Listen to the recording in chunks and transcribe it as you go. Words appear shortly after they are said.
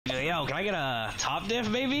Yo, can I get a top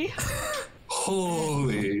diff, baby?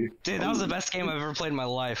 Holy. Dude, that was the best game I've ever played in my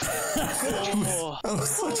life. That was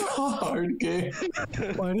such a hard game.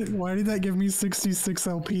 Why did that give me 66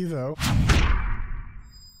 LP though?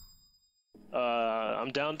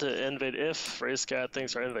 I'm down to invade if Rayskat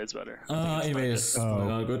thinks our invade's better. Invade is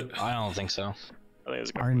good. I don't think so. I think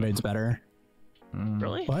it's Our invade's better.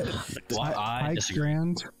 Really? What? What? I Pike disagree.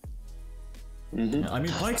 Grand? I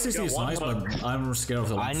mean, Pike 60 is nice, but I'm scared of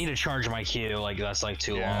the I need to charge my Q, like that's like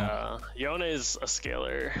too long. Yeah, Yone's a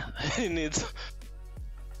scaler. He needs.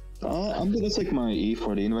 I'm gonna take my E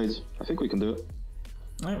for the invades. I think we can do it.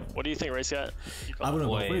 What do you think, Rayskat? I wouldn't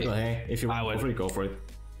go for it, but hey, if you want to go for it, go for it.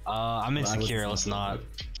 I'm insecure, let's not.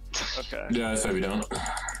 Okay. Yeah, I say we don't.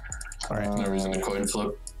 Alright. No reason to coin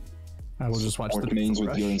flip. I will just watch What the means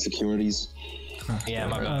with your insecurities? Yeah,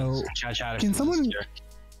 my bad. Oh. Chat. Can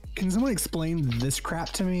someone explain this crap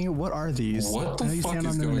to me? What are these? What the I know you fuck stand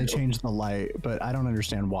is on them and going they on? change the light, but I don't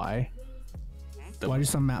understand why. Why do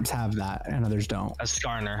some maps have that and others don't? That's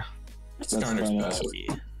Skarner. Skarner's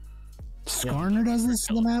passive. Skarner does this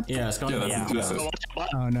to the map? Yeah, Scott. Yeah, that's passive.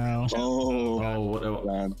 Oh no.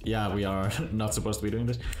 Man. Yeah, we are not supposed to be doing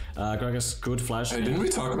this. Gragas, good flash. Hey, didn't we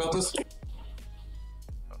talk about this?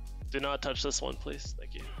 Do not touch this one, please.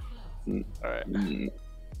 Thank you. Alright.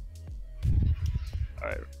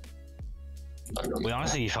 Alright. We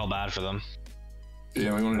honestly felt bad for them.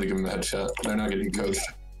 Yeah, we wanted to give them a headshot. They're not getting coached.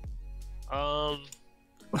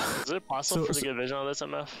 Is it possible to get vision on this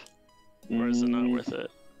MF? Or is it not worth it?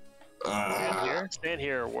 Stand here? Stand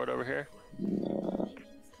here, ward over here.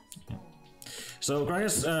 So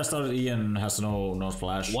Gragas started E and has no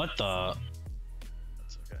flash. What the?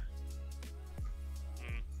 That's okay.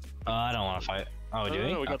 I don't want to fight. Oh, do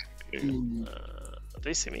we? We got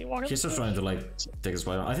they see me walking? He's just trying to like take a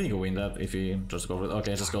spider. I think you win that if he just go for it.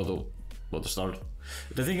 Okay, just go to the start.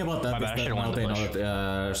 The thing about that is that now they know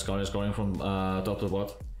that Scar is going from top to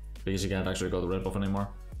bot because you can't actually go to red buff anymore.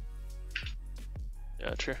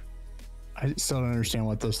 Yeah, true. I still don't understand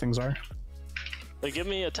what those things are. They give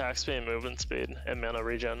me attack speed and movement speed and mana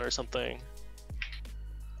regen or something.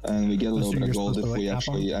 And we get a little So bit of you're gold supposed if to, we like,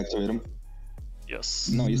 actually activate them. Yes.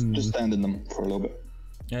 No, you just stand in them for a little bit.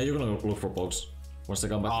 Yeah, you're gonna look for pokes once they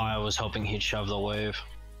come back. Oh, I was hoping he'd shove the wave.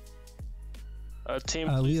 Team,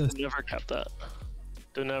 Leah. please never cap that.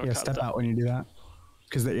 Do never Yeah, cap step that. out when you do that.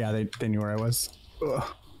 Because they knew where I was. Ugh.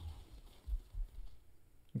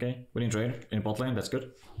 Okay, winning trade in bot lane, that's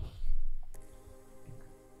good.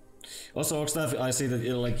 Also, Oxstaff, I see that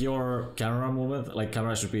like your camera movement, like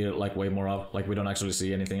camera should be like way more up. Like we don't actually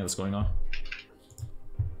see anything that's going on.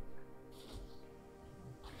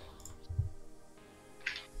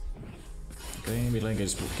 Okay, mid lane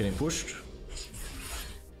is getting pushed.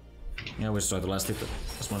 Yeah, we just try to last hit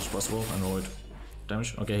as much as possible and avoid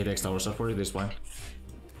damage. Okay, he takes tower shot for it, this is fine.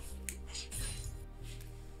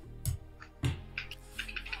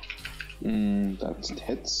 That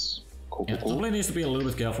hits. Cool, Yeah, top lane needs to be a little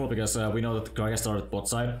bit careful because we know that Gragas started bot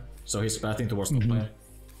side, so he's pathing towards top lane.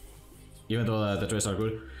 Even though the trades are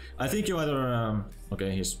good. I think you either...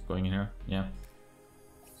 okay, he's going in here, yeah.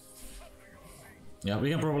 Yeah, we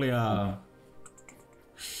can probably...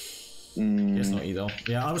 He has no E though.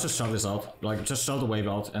 Yeah, I would just shove this out. Like, just shove the wave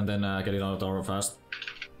out and then get it on the tower fast.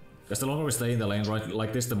 Because the longer we stay in the lane right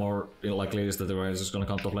like this, the more likely it is that the Rays is gonna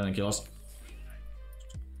come top lane and kill us.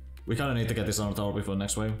 We kinda need to get this on the tower before the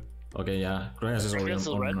next wave. Okay, yeah. Gragas is already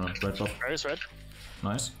on red buff. Gragas red.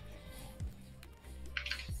 Nice.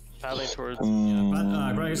 Paddling towards.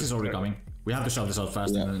 Yeah, Gragas is already coming. We have to shove this out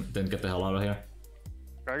fast and then get the hell out of here.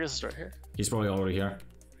 Gragas is right here. He's probably already here.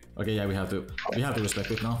 Okay, yeah, we have to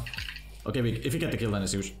respect it now. Okay, if we get the kill, then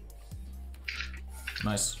it's huge.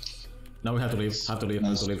 Nice. Now we have to leave.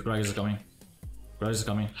 Gragas is coming. Gragas is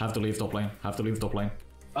coming. Have to leave top lane.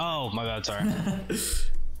 Oh, my bad, sorry.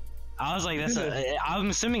 I was like, I'm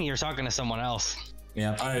assuming you're talking to someone else.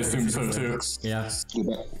 Yeah. I assume so too. Yeah.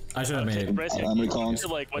 I should have made it. I'm recalling.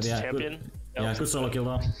 Like, what's Yeah, champion? Yeah, good solo kill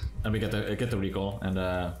though. And we get the recall and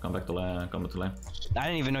come back to lane. I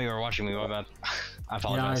didn't even know you were watching me, my bad. I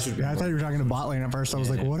apologize. I thought you were talking to bot lane at first. I was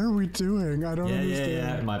like, what are we doing? I don't understand.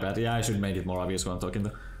 Yeah, my bad. Yeah, I should have made it more obvious when I'm talking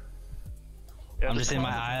to. I'm just in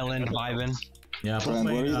my island vibing. Yeah, bot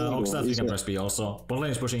lane, Oxstaff, you can press B also. Bot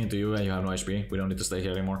lane is pushing into you and you have no HP. We don't need to stay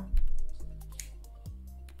here anymore.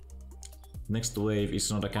 Next wave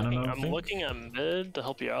is not a cannon. I'm looking at mid to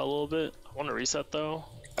help you out a little bit. I want to reset though.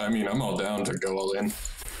 I mean, I'm all down to go all in.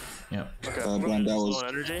 Yeah. Okay, that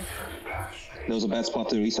was a bad spot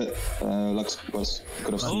to reset. Lux was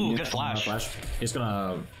could have seen. Oh, good flash. He's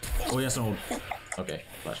gonna. Oh, he has no. Okay,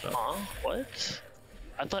 flash out. What?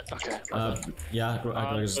 I thought. Okay. Yeah,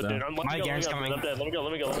 Greg is there. My Garen's coming. Let me go.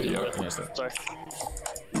 Yeah. Yes, sir. Sorry.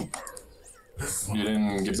 You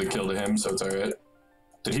didn't give the kill to him, so it's alright.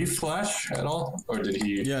 Did he flash at all? Or did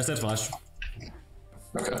he... Yeah, it's that flash.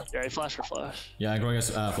 Okay. Yeah, he flash for flash. Yeah, Greg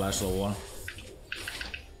has flash level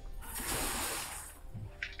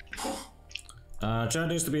 1. Chad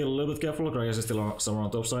needs to be a little bit careful. Greg is still somewhere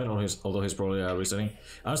on top side, or although he's probably resetting.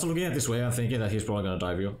 I was looking at this way, I'm thinking that he's probably gonna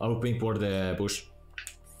dive you. I would ping toward the bush.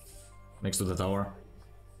 Next to the tower.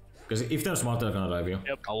 Because if they're smart, they're gonna dive you.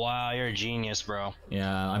 Yep. Oh wow, you're a genius, bro.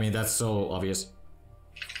 Yeah, I mean, that's so obvious.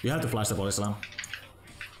 You have to flash the body slam.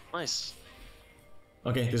 Nice.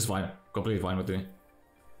 Okay, this is fine. Completely fine with me.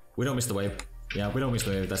 We don't miss the wave. Yeah, we don't miss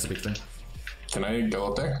the wave, that's the big thing. Can I go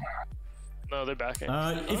up there? No, they're backing.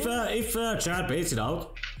 If Chad baits it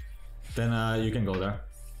out, then you can go there.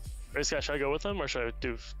 Rayskat, should I go with them or should I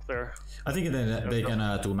do clear? I think they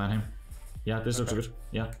can two-man him. Yeah, this looks good.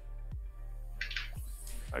 Yeah.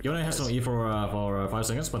 Yone has no E for 5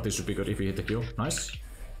 seconds, but this should be good if you hit the Q. Nice.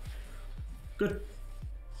 Good.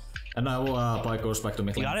 And now Pike goes back to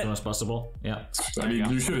mid lane as soon as possible. Yeah. I mean,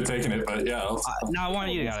 you should have taken it, but yeah. No, I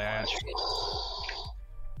wanted you to get it.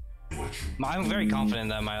 I'm very confident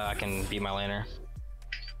that I can beat my laner.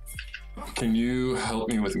 Can you help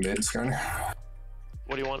me with mid, Skarner?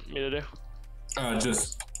 What do you want me to do?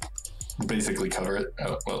 Just basically cover it.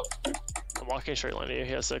 Oh, well. I'm walking straight line to you.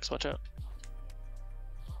 He has 6, watch out.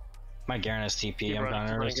 My Garen has TP, I'm kind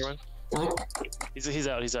of nervous. He's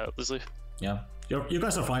out, Let's leave. Yeah. You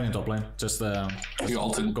guys are fine in top lane. Just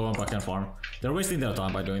going back and farm. They're wasting their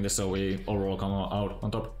time by doing this, so we overall come out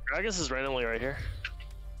on top. Gragas is randomly right here.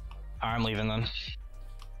 I'm leaving then.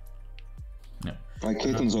 Yeah. My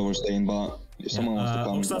Caitlin's overstaying, but if someone wants to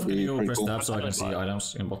come, Stuff, can you press tab so I can see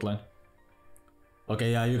items in bot lane?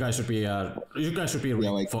 Okay, yeah, you guys should be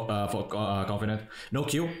confident. No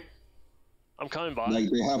Q. I'm coming by. Like,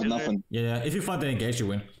 they have nothing. Yeah, if you find the engage, you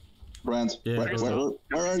win. Brand, Yeah, where are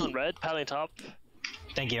you? On red, padding top.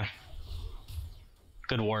 Thank you.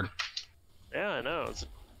 Good ward. Yeah, I know. It's a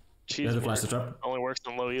cheese. You have to flash the trap. Only works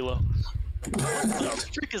on low elo. What the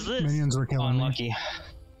frick is this? Minions were killing me. Unlucky.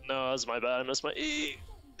 No, that was my bad. I missed my E.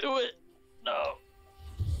 Do it. No.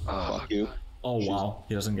 Fuck you. Oh wow,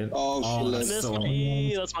 he doesn't get it. Oh, I shit. missed so my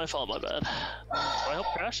E. That's my fault. My bad. Do I help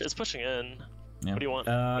crash? It's pushing in. Yeah. What do you want?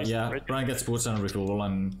 Yeah, Brian gets boots and refuel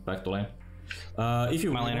and back to lane. If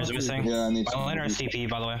you My laner's missing. Yeah, I need My laner is TP,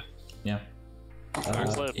 by the way. Yeah.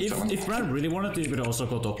 Clip. If Brian really wanted to, you could also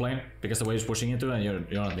go top lane because the wave is pushing into and you're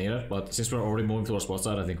not needed. But since we're already moving towards bot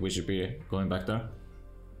side, I think we should be going back there.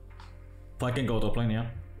 If I can go top lane, yeah.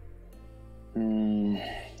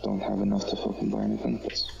 Don't have enough to fucking buy anything.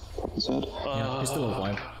 That's fucking sad. Yeah, he's still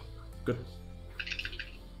offline. Good.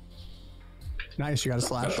 Nice, you got a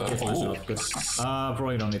slash. Okay, flash Oh. out. Good.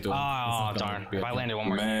 Probably don't need to. Oh, darn. If I landed one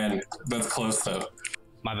more. Man, that's close though.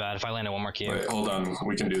 My bad. If I landed one more key. Wait, hold on.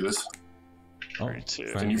 We can do this. Oh,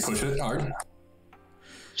 Can you push it hard?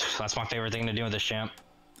 That's my favorite thing to do with this champ.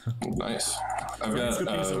 Nice. I've It's good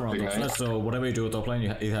things got around big top knight. flash, so whatever you do top lane,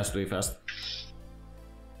 it has to be fast.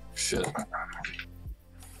 Shit.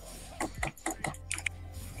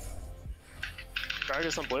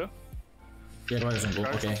 Gragas on blue. Yeah, right, is blue.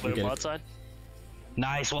 Gragas Okay, on you blue get bot it. side.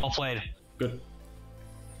 Nice, well played. Good.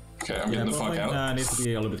 Okay, I'm Yeah, getting the top fuck lane out. needs to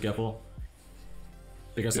be a little bit careful.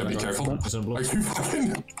 Because Yeah, be careful. It's on blue. Are you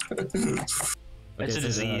fucking... It's a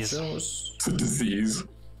disease. It's a disease.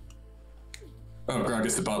 Oh,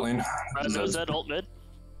 Gragas to bot lane. No Zed ult mid.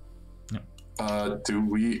 Do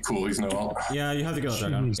we... Cool, he's no ult. Yeah, you have to go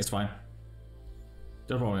dragon. Jeez. It's fine.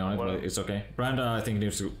 They're probably on it, but it's okay. Brand, I think,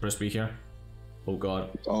 needs to press B here. Oh god.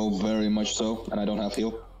 Oh, very much so. And I don't have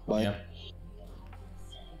heal. Bye. Yeah.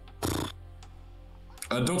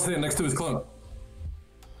 Don't stand next to his clone.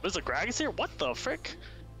 There's a Gragas here? What the frick?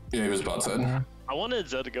 Yeah, he was bot side. I wanted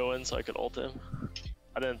Zed to go in so I could ult him.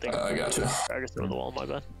 I didn't think I gotcha. Gragas over the wall, my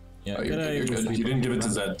bad. Yeah, Oh, you're good. You didn't give it to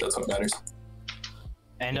Zed. That's what matters.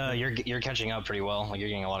 And you're catching up pretty well. Like you're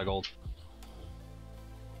getting a lot of gold.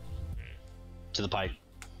 To the pipe.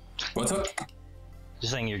 What's up?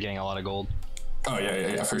 Just saying you're getting a lot of gold. Oh,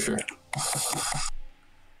 yeah, for sure.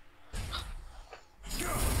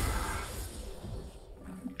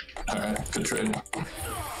 Alright, good trade.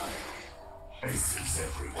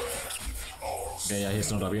 Okay, yeah,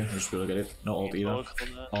 he's no W. You should be able to get it. No ult either.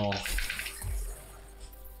 Oh.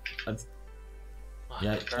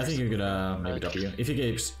 Yeah, I think you could maybe W. If he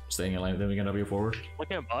keeps staying in lane, then we can W forward.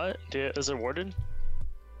 Looking at bot, is it warded?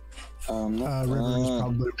 River is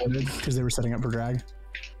probably warded because they were setting up for drag.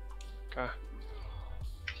 Okay.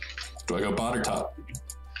 Do I go bot or top?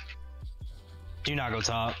 Do not go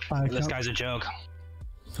top. This guy's a joke.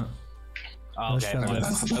 Oh, okay.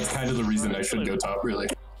 That's kind of the reason I should go top, really.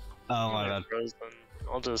 Oh my god.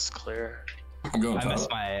 I'll just clear. I'm going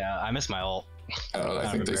top. I missed my ult. I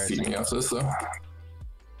think they see me off this though.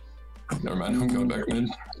 Never mind, I'm going back mid.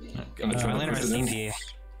 Gonna try to push it in. CP.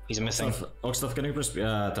 He's missing. Oxstuff, can you press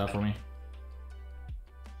tap for me?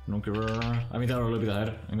 Nunkiver. I mean, they're a little bit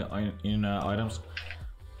ahead in items.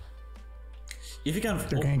 If you can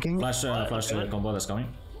flash the combo that's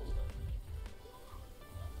coming.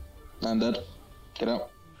 I'm dead. Get out.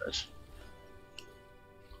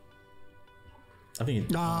 I think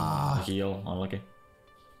it heal, unlucky.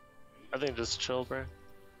 I think just chill, bro.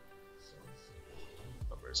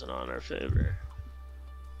 Numbers in our favor.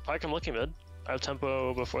 Pike, I'm looking mid. I have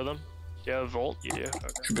tempo before them. Do you have Volt? You do.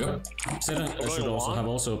 Okay. Yep. I should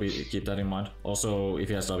also have keep that in mind. Also, if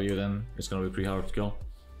he has W, then it's gonna be pretty hard to kill.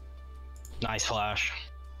 Nice flash.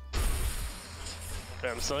 Okay,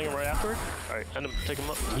 I'm selling him right after. Alright, end him, take him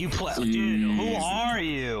up. You play, dude. Who are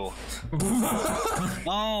you?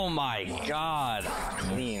 Oh my god.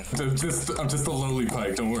 I'm just a lowly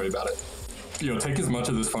Pike. Don't worry about it. Yo, take as much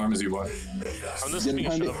of this farm as you want. I'm just gonna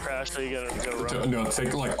shut up crash so you gotta run. No,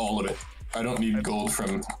 take like all of it. I don't need gold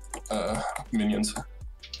from minions.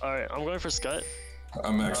 Alright, I'm going for Scut.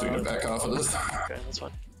 I'm actually gonna back off of this. Okay, that's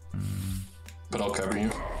fine. But I'll cover you.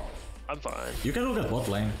 I'm fine. You can look at bot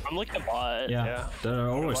lane. I'm looking at bot. Yeah. They're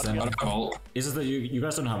always then. It's just that you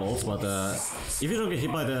guys don't have ults, but if you don't get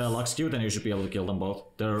hit by the Lux Q, then you should be able to kill them both.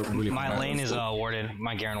 They're really My lane is warded.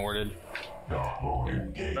 My Garen warded.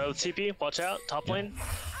 TP, watch out. Top lane.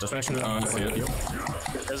 Just make sure.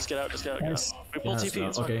 Just get out. Nice. We pull TP.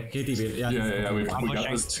 It's okay, KTP. Yeah. We got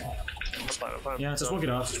this. I'm fine. Yeah, just walk it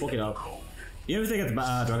out. Even if they get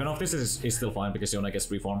Dragon off, this is still fine because Yone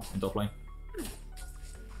gets reform in top lane.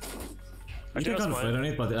 You can kind of fight on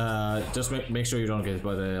it, but just make sure you don't get hit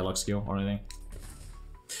by the Lux Q or anything.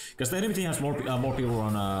 Because the enemy team has more people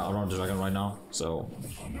around the dragon right now, so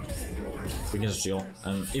we can just chill.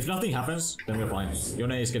 And if nothing happens, then we're fine.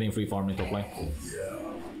 Yone is getting free farm in top lane.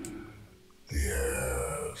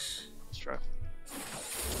 Yes. Let's try.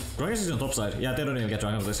 Gragas is on top side. Yeah, they don't even get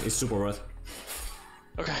dragon of this. It's super worth.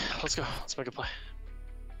 Okay, let's go. Let's make a play.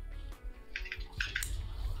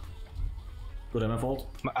 Good MF ult.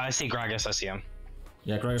 I see Gragas. I see him.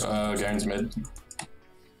 Yeah, Gragas. Garen's mid.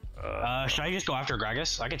 Should I just go after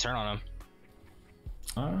Gragas? I can turn on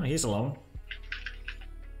him. He's alone.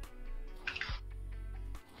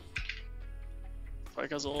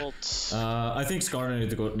 Pike has ult. I think Skarner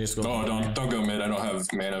needs to go. Oh, don't go mid. I don't have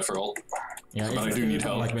mana for ult. Yeah, but I do need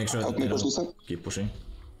help. Like, make sure that they don't keep pushing.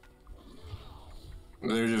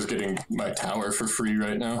 They're just getting my tower for free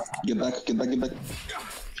right now. Get back.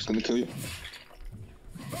 Just gonna kill you.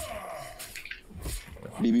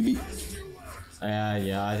 BBB.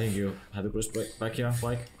 Yeah, I think you have to push back here,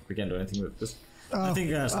 like. We can't do anything with this. I think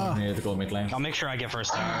Skarner needed to go mid lane. I'll make sure I get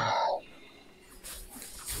first tower.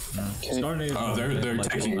 They're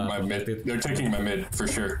taking my mid. They're taking my mid for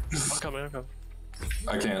sure. I'm coming.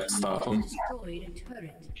 I can't stop them.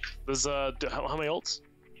 There's how many ults?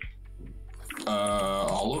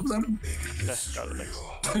 All of them. Okay, got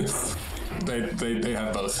it. they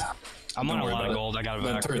have both. I'm on a lot of gold. I got it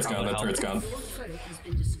back. That turret's gone.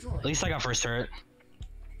 At least I got first turret.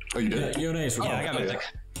 Oh, you did? Yeah, I got mythic.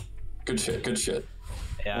 Good shit.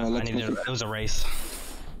 Yeah, I needed it. It was a race.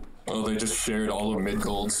 Well, they just shared all of mid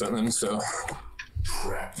gold then, so.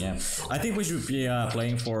 Yeah, I think we should be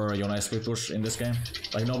playing for Yone's quick push in this game.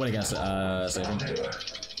 Like nobody can save him,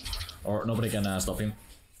 or nobody can stop him.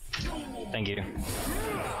 Thank you.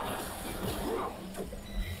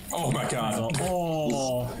 Oh my god.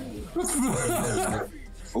 Oh.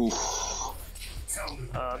 Oof.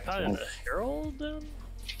 Probably the Herald then?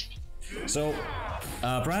 So,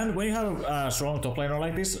 Brand, when you have a strong top laner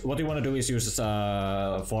like this, what you want to do is use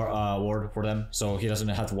ward for them, so he doesn't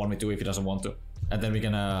have to 1v2 if he doesn't want to, and then we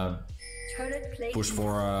can push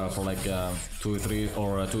for like 2v3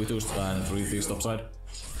 or 2v2 and 3v3 top side.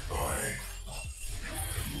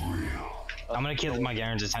 I'm gonna keep my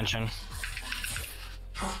Garen's attention.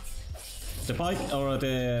 The Pike or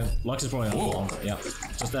the Lux is probably not long. Yeah,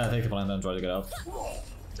 just take the plan and try to get out.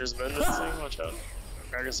 There's men this thing, watch out.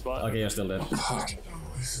 Dragon spot. Okay, you're still dead.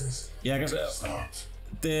 Yeah, because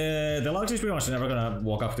the Lux is pretty much never gonna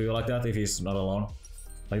walk up to you like that if he's not alone.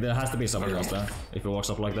 Like there has to be somebody else there if he walks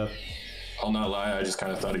up like that. I'll not lie, I just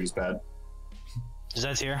kind of thought he was bad.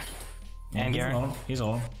 Zed's here. Yeah, And Garen. He's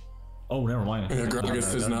alone. Oh, never mind. Yeah,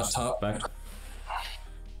 Gragas is not top. Back.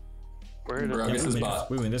 Gragas is bot.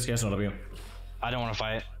 We win this case, not of you. I don't want to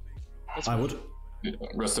fight. I would.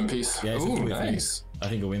 Rest in peace. Yeah, ooh, nice. I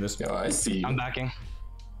think we win this. Yeah, I see. I'm backing.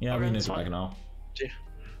 Yeah, we need to back now.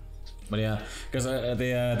 But yeah, because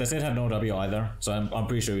they said have no W either, so I'm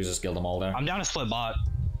pretty sure you just kill them all there. I'm down to split bot.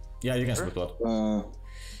 Yeah, you can split bot.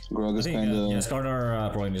 Grog is kind of. Yeah,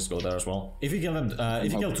 Skarner probably needs to go there as well. If you kill them,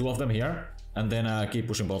 if you kill 2 of them here, and then keep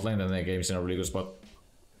pushing bot lane, then the game's in a really good spot.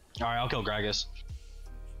 Alright, I'll kill Gragas.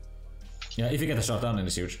 Yeah, if you get the shutdown, then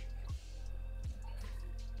it's huge.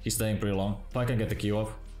 He's staying pretty long. If I can get the Q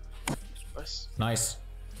off. Nice.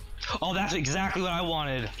 Oh, that's exactly what I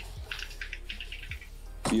wanted.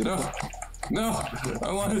 You know? No,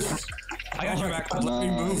 I wanted. I got your back. Let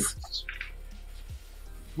me move.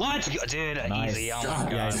 Let's go, dude. Nice. Easy. Oh God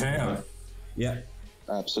my god. damn. Yeah.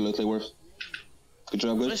 Absolutely worth. Good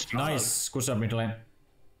job, guys. Nice. Good job, mid lane.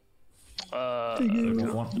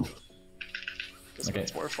 One. Okay.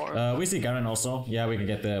 We see Garen also. Yeah, we can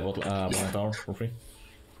get the bottom tower for free.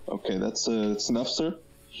 Okay, that's enough, sir.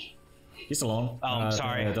 He's alone. Oh, I'm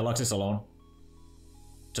sorry. The Lux is alone.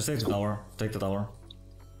 Just take the tower. Take the tower.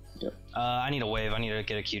 Yep. I need a wave. I need to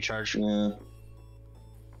get a Q charge. Yeah.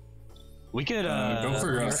 We could Go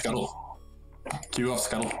for Scuttle. Q off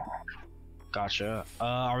Scuttle. Gotcha.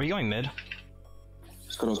 Are we going mid?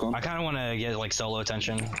 Scuttle's gone. I kind of want to get like solo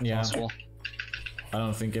attention. If Yeah. possible. I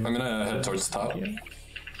don't think. I'm gonna head towards the top. Yeah.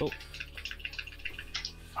 Oh.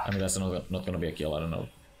 I mean, that's not gonna be a kill. I don't know.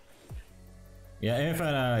 Yeah, if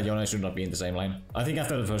Yone should not be in the same lane. I think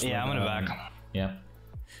after the first Yeah, one, I'm gonna back. Yeah.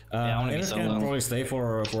 I wanna be Enif solo. can probably stay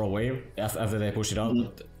for a wave after they push it out.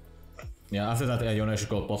 But yeah, after that, Yone should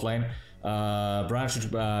go bot lane. Brian should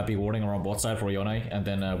be warding around bot side for Yone, and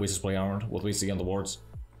then we just play around what we see on the wards.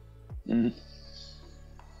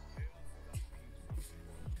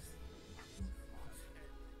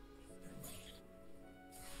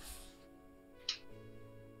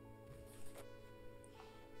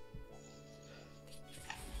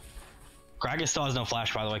 Gragas still has no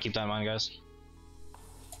flash, by the way. Keep that in mind, guys.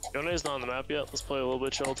 Yone's not on the map yet. Let's play a little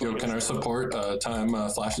bit chill. Yo, can our support time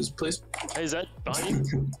flashes, please? Hey, is that behind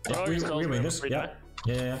you? Yeah, we win this. Yeah.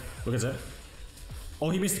 Yeah. Look at that. Oh,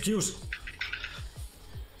 he missed the Qs.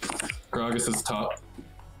 Gragas is top.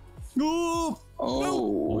 Ooh,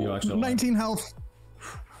 Oh, you actually 19 health.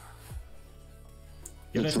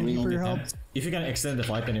 Yone, Thank you for your help. if you can extend the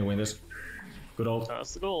fight, then you win this. Good old.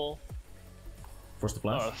 That's the goal. Force the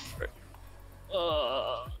flash.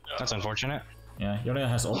 That's unfortunate. Yeah, Yone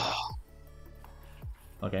has ult.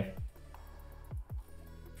 Okay.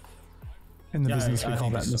 In the Yeah, business, we I call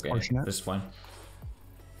think that this is okay. misfortunate. This is fine.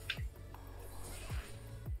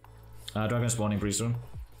 Dragon spawning pretty soon.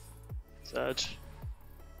 Sedge.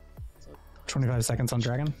 25 seconds on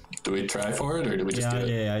Dragon. Do we try for it or do we just do it?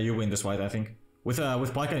 Yeah, you win this fight, I think. With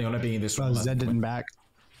Pyke and Yone being in this room. Zed didn't back.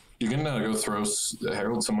 You can go throw the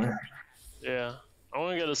Herald somewhere. Yeah. I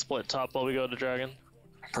want to get a split top while we go to Dragon.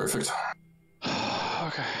 Perfect.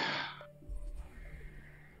 Okay.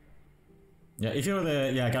 Yeah, if you're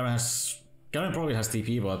the Garen probably has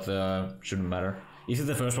TP, but shouldn't matter. If you're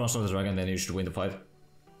the first one on the Dragon, then you should win the fight.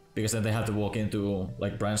 Because then they have to walk into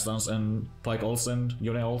like Brand stuns and Pyke ults and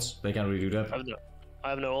Yone ults. They can't really do that. I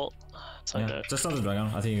have no ult. It's like that. Just start the Dragon.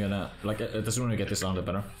 I think you're gonna the sooner you get this round, the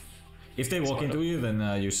better. If they walk into you,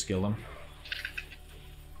 then you skill them.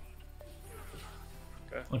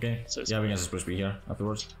 Okay. So Yeah, we can just push B here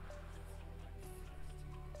afterwards.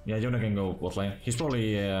 Yeah, Yone can go bot lane. He's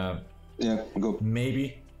probably Yeah, go.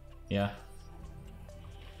 maybe. Yeah.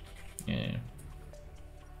 Yeah.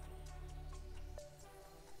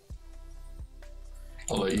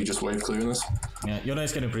 I'll let you just wave clear this. Yeah, Yone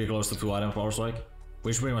is getting pretty close to 2 item power strike.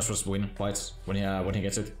 We should pretty much just win fights when he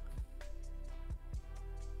gets it.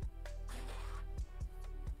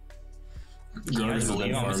 Gragas has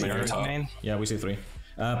been farming your top. Yeah, we see 3.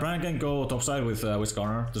 Brian can go topside with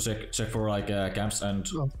Skarner to check for like camps and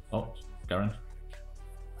Garen.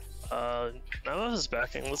 Namath is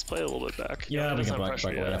backing. Let's play a little bit back. Yeah, we can back pressure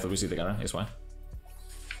away yet. after we see the Garen. It's fine.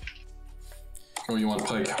 Oh, you want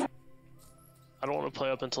Pyke? I don't want to play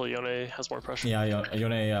up until Yone has more pressure. Yeah, Yone.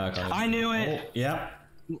 I knew it. Oh, yeah.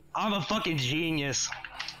 I'm a fucking genius.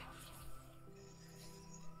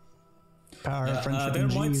 Power, friendship, there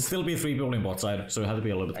and might G's. still be 3 people in bot side, so you have to be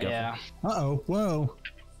a little bit careful. Yeah. Uh-oh. Whoa.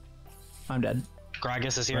 I'm dead.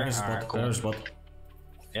 Gragas is here. There's Alright, bot. cool. There's bot.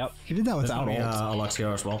 Yep. He did that There's without gonna be ult. a Lux here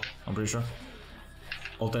as well, I'm pretty sure.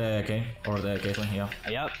 Ult the Kayn, or the Caitlyn, yeah.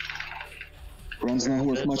 Yep. Bronze not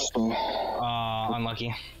worth much, so.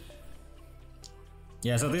 Unlucky.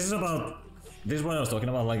 Yeah, so this is what I was talking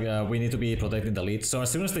about, like we need to be protecting the lead. So as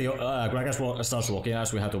soon as the Gragas starts walking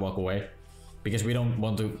us, we have to walk away. Because we don't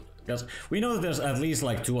want to, because we know that there's at least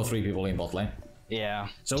like 2 or 3 people in bot lane. Yeah.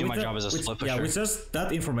 So do with my that- job as a with- split pusher. Yeah, with just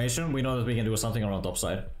that information, we know that we can do something around top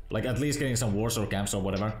side. Like at least getting some wards or camps or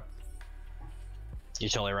whatever. You're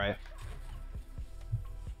totally right.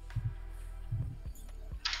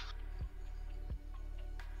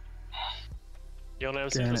 You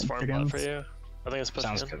want to see this farm bot for you? I think it's supposed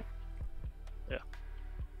Sounds to be good.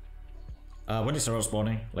 Yeah. When is server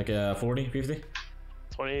spawning? Like 40, 50?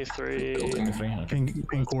 23. 23, okay.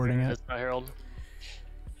 Pink warding it. It's not Herald.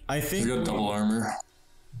 I think... He's got double armor.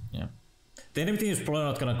 Yeah. The enemy team is probably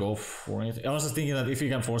not gonna go for it. I was just thinking that if you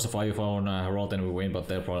can force a 5v4 on Herald, then we win, but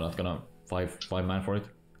they're probably not gonna 5-man for it.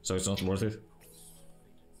 So it's not worth it.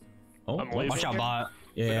 Oh, watch out, bot.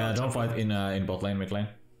 Yeah, don't fight in bot lane, mid lane.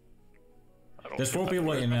 There's 4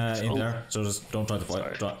 people in there, so just don't try to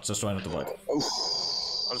fight. Just try not to fight.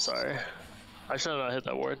 I'm sorry. I should have not hit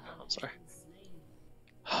that ward. I'm sorry.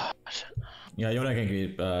 Shit. Yeah, Yoda can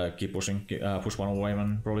keep pushing. Push one away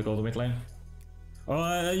and probably go to mid lane.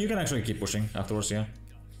 Or you can actually keep pushing afterwards, yeah.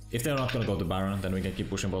 If they're not gonna go to Baron, then we can keep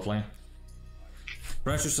pushing bot lane.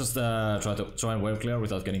 Perhaps just try and wave clear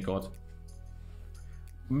without getting caught.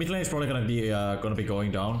 Mid lane is probably gonna be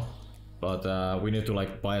going down, but we need to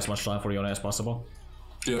like buy as much time for Yone as possible.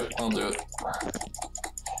 Yeah, I'll do it.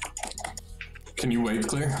 Can you wave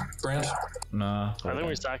clear, Brand? Nah. I think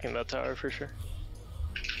we're stacking that tower for sure.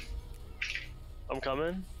 I'm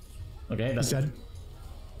coming. Okay, that's dead.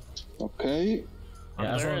 Okay.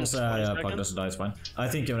 Yeah, as long as Puck doesn't die, it's fine. I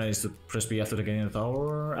think Yone needs to press B after getting in the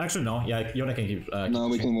tower. Actually, no. Yeah, Yone can keep. No,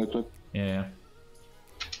 we can wait. Yeah.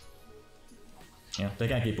 Yeah, they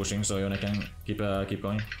can keep pushing, so Yone can keep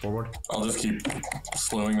going forward. I'll just keep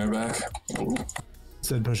slowing their back.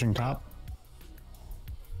 Said pushing top.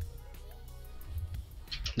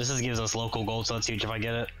 This gives us local gold, so that's huge if I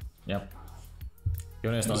get it. Yep.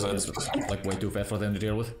 Yone is not like way too fast for them to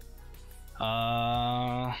deal with.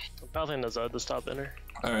 Pathing is at the top inner.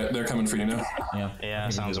 Alright, they're coming for you now. Yeah,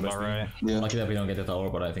 sounds about right. Yeah. Lucky that we don't get the tower,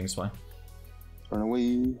 but I think it's fine. Run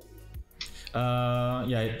away.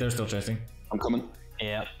 Yeah, they're still chasing. I'm coming.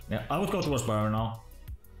 Yeah. Yeah, I would go towards Baron now.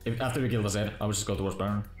 After we kill the Zed, I would just go towards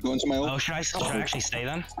Baron. Go into my ult. Oh, should I actually stay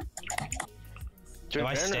then? If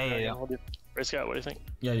I stay, Rayskat, what do you think?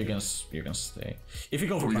 Yeah, you can stay. If you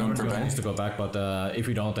go for We're Baron, going for Yone Baron. needs to go back, but if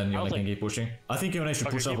we don't, then Yone can keep pushing. I think Yone should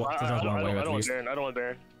push up one wave at least. I don't want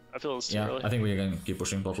Baron. I feel it's too Yeah, early. I think we can keep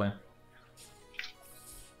pushing bot lane.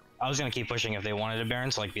 I was gonna keep pushing if they wanted a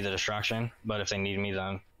Baron, so like be the distraction. But if they need me,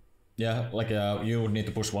 then Yeah, like you would need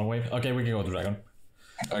to push one wave. Okay, we can go to Dragon.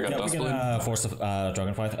 I got Yeah, we dust can blade. force the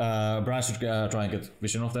Dragon fight. Brian should try and get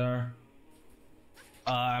vision off there.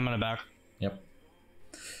 I'm gonna back. Yep.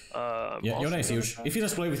 I'm Yeah, also Yone is gonna- huge. If you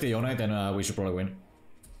just play with the Yone, then we should probably win.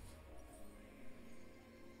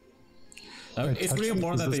 It's really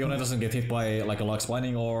important that the Yone doesn't get hit by like a Lux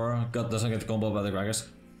Binding or doesn't get comboed by the Gragas.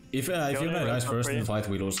 If Yone dies first in the fight,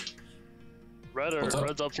 we lose. Red or What's up?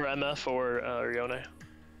 Red's up for MF or Yone.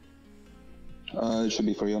 It should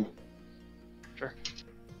be for you. Sure.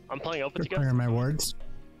 I'm playing up with you guys. Preparing my wards.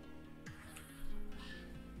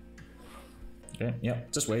 Okay, yeah,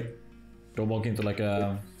 just wait. Don't walk into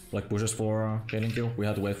like pushes for killing kill. We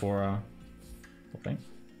have to wait for okay.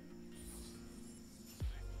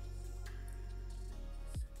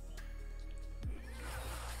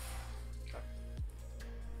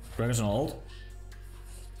 Gragas on ult.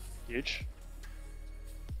 Huge.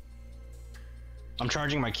 I'm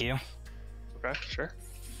charging my Q Okay, sure.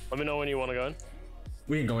 Let me know when you want to go in.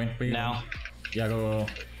 We can go in. We can now. Yeah, go.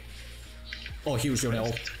 Oh, huge Yone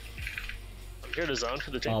ult. I'm here to zone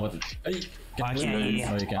for the team. Oh, but I can't. No, you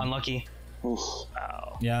can't. Unlucky. Oof.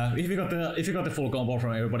 Wow. Yeah, if you got the full combo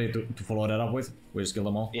from everybody to follow that up with, we just kill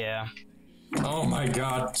them all. Yeah. Oh my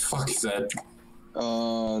god, fuck Zed.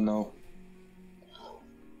 No.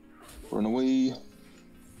 Run away.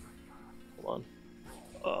 Hold on.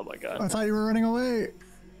 Oh my god. I thought you were running away.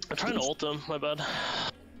 I'm trying to ult him, my bad.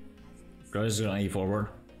 Gragas is gonna E forward.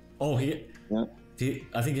 Oh, Yeah.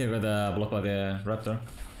 I think he got blocked by the Raptor.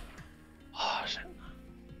 Oh shit.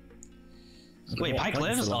 Wait, Pike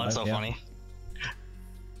lives? Oh, that's so Yeah. funny.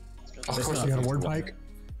 Of course You got a ward pike?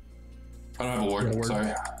 I don't have a ward, You got a ward?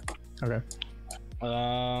 sorry. Okay.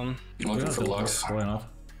 I'm looking for Lux. Probably not.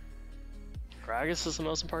 Gragas is the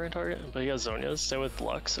most important target, but he has Zonias. Same with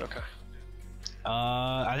Lux, okay.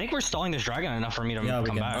 I think we're stalling this dragon enough for me to Yeah, we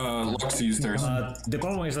come can. back. Lux used theirs. The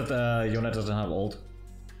problem is that Yone doesn't have ult.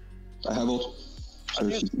 I have ult. So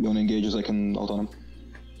if you don't engage, I can ult on him.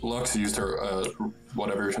 Lux used her,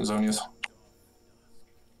 whatever, Zonias.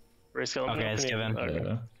 Rayskat, let me Okay, know if it's you need- given.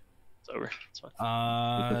 Okay, it's over. It's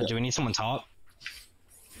fine. Do we need someone top?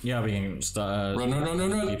 Yeah, we can start.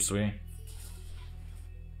 Run. Keep swinging.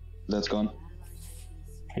 That's gone.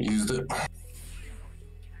 He used it.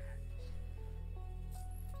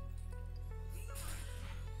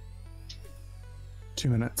 Two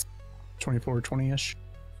minutes. 24:20-ish.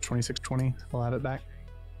 26:20. I'll have it back.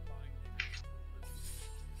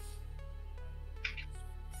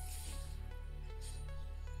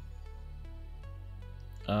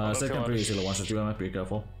 Second pretty easily once you might be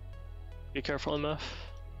careful. Be careful, MF.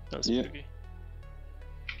 That's Yeah. spooky.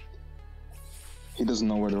 He doesn't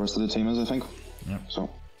know where the rest of the team is, I think. Yeah. So.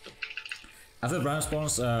 After the Brand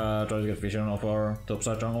spawns, try to get vision of our top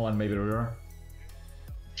side jungle and maybe the river.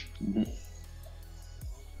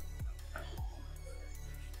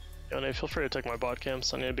 Yone, feel free to take my bot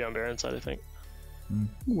camps. I need to be on Baron side, I think.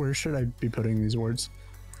 Where should I be putting these wards?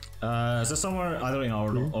 Is there somewhere either in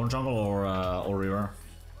our own jungle or river?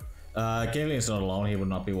 Caitlyn is not alone, he would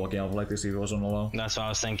not be walking out like this if he was on alone. That's what I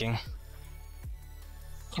was thinking.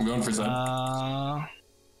 I'm going for Zed. I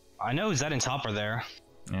know Zed and Top are there.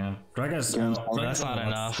 Yeah, Dragon's that's not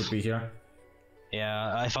enough. Could be here.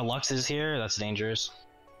 Yeah, if a Lux is here, that's dangerous.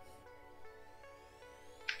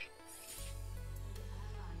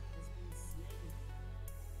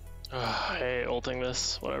 I hate ulting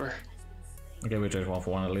this, whatever. Okay, we trade 1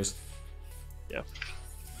 for 1 at least. Yeah.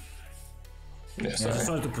 Yeah, Yeah, sorry. just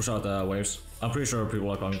try to push out the waves. I'm pretty sure people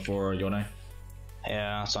are coming for Yone.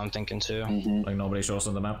 Yeah, so I'm thinking too. Like nobody shows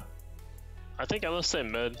on the map. I think I must stay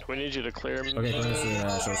mid. We need you to clear. Okay,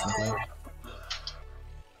 let's show some play.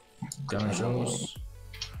 Damage shows.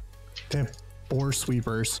 They have 4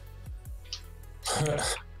 sweepers.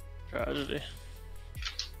 Tragedy.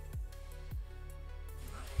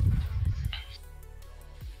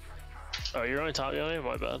 Oh, you're only top Yone?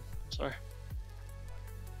 My bad. Sorry.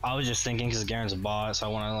 I was just thinking because Garen's a bot, so I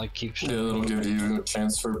want to like keep. Yeah, that'll give you a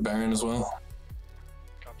chance for Baron as well.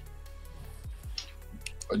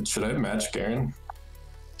 Should I match Garen?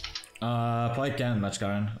 Probably can match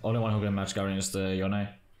Garen. Only one who can match Garen is the Yone.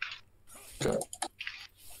 Okay.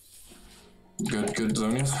 Good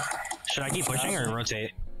zonies. Should I keep pushing or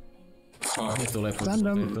rotate? Fuck. It's too late for Send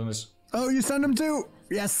him. doing this. Oh, you send him too!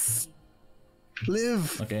 Yes!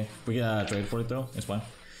 Live! Okay, we can trade for it though, it's fine.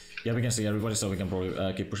 Yeah, we can see everybody, so we can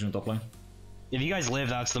probably keep pushing the top lane. If you guys live,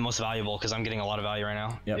 that's the most valuable because I'm getting a lot of value right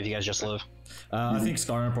now. Yep. If you guys just live. I think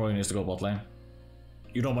Skarner probably needs to go bot lane.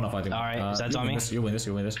 You don't want to fight him. Alright, Zed's on me. You win this,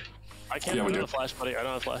 you win this. I can't Yeah, we do do. the flash, buddy. I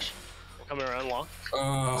don't have flash. I'm coming around long.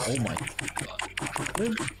 Oh my.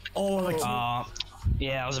 Oh, like.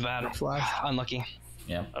 Yeah, that was a bad. Flash. Unlucky.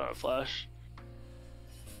 Yeah. I don't have flash.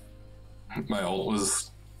 My ult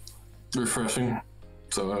was refreshing,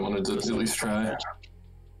 so I wanted to at least try.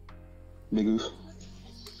 Big oof.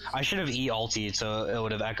 I should have ultied, so it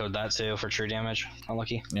would have echoed that too for true damage.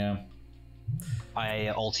 Unlucky. Yeah.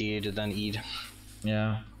 I ultied, then E'd.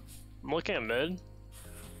 Yeah. I'm looking at mid.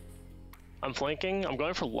 I'm flanking. I'm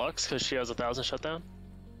going for Lux because she has 1,000 shutdown.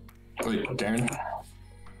 Wait, Garen?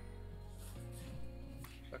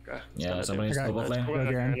 Okay. Yeah, somebody needs to go bot lane. Go,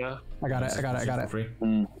 Garen. I got it, I got it, I got it. Free.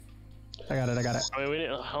 I got it, I got it. I mean, we need.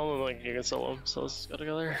 How long like you can sell them? So let's go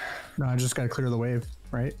together. No, I just gotta clear the wave,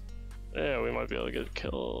 right? Yeah, we might be able to get a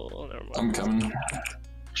kill. Oh, never mind. I'm coming.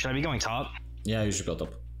 Should I be going top? Yeah, you should go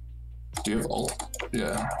top. Do you have ult?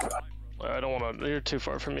 Yeah. I don't want to. You're too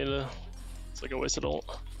far for me to. It's like a wasted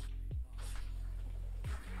ult.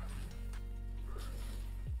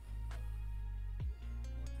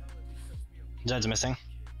 Zed's missing.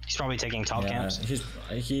 He's probably taking top Yeah, camps.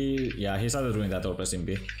 he's either doing that or pressing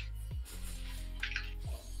B.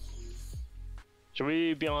 Should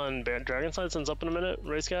we be on Dragon side since up in a minute,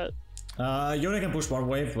 Rayskat? Yone can push bar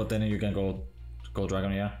wave, but then you can go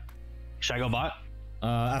dragon, yeah. Should I go bot?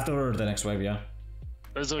 After the next wave, yeah.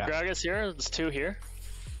 There's a Gragas here. There's 2 here.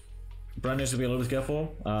 Brand needs to be a little bit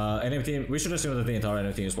careful. Enemy team, we should assume that the entire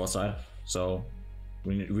enemy team is bot side, so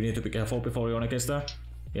we need to be careful before Yone gets there.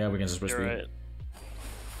 Yeah, we can just press B. You're right.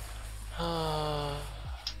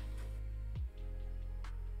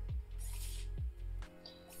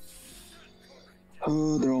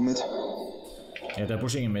 Oh, they're all mid. Yeah, they're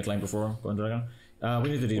pushing in mid lane before going dragon. We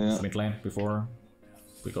need to push mid lane before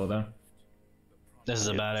we go there. This is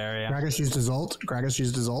a bad area. Gragas used his ult. Gragas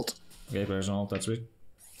used his ult. Okay, personal, that's sweet.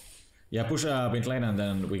 Yeah, push mid lane and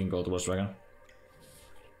then we can go towards dragon.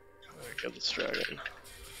 Get this dragon.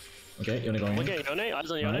 Okay, Yone going in. Look at Yone.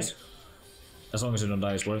 Eyes on Yone. Nice. As long as you don't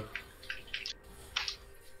die, it's worth.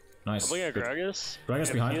 Nice. I'm looking at Good. Gragas.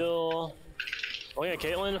 Gragas behind. Heal. Looking at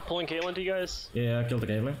Caitlyn. Pulling Caitlyn to you guys. Yeah, kill the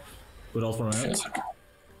Caitlyn. Good ult for a minute.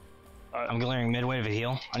 I'm clearing mid wave to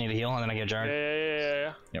heal. I need to heal and then I get jarred.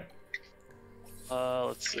 Yeah. Yep.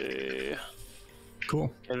 Let's see.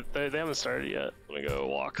 Cool. They haven't started yet. Let me go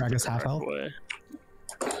walk. Gragas half health. Away.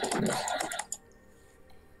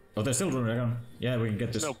 Oh, they're still doing dragon. Yeah, we can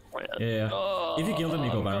get this. No plan. Yeah. If you kill them,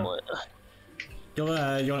 you go Baron. Kill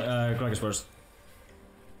Gragas first.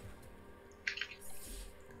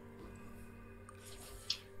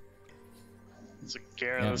 It's a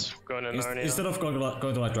Garen that's going in Narnia. Instead of going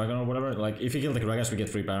to like dragon or whatever, like if you kill the Gragas, we get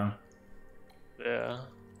free Baron. Yeah.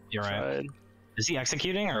 You're right. Is he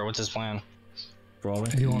executing or what's his plan?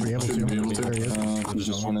 Probably. He won't be able to. Shouldn't be able to. There he is. I'm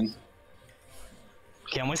just running.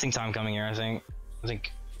 Okay, I'm wasting time coming here, I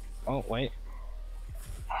think. Oh, wait.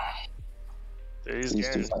 There he's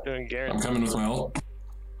doing Garen. I'm coming with my ult.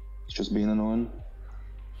 He's just being annoying.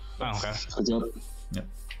 Oh, okay. Good job. Yep.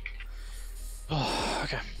 Oh,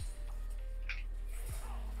 okay.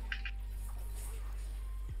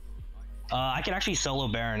 I can actually solo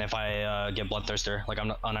Baron if I get Bloodthirster, like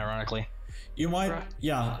I'm unironically. You might,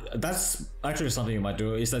 yeah, that's actually something you might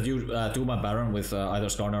do, is that you do my Baron with either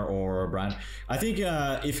Skarner or Brand. I think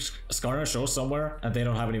if Skarner shows somewhere and they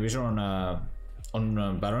don't have any vision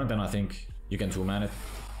on Baron, then I think you can two-man it.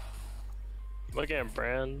 Looking at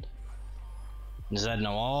Brand. Zed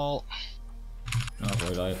no ult. Oh,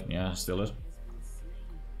 probably died. Yeah, still is.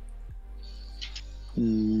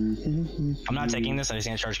 I'm not taking this, I just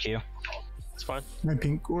can't charge Q. It's fine. My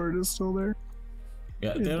pink ward is still there.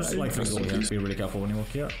 Yeah, there's like 3 gold here. Be really careful when you walk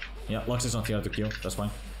here. Yeah, Lux is not here to kill. That's fine.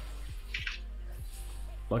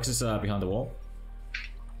 Lux is behind the wall.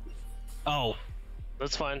 Oh.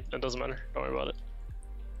 That's fine. It doesn't matter. Don't worry about it.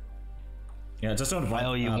 Yeah, just don't fight. I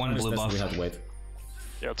owe you one blue buff. We have to wait.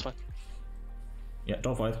 Yeah, it's fine. Yeah,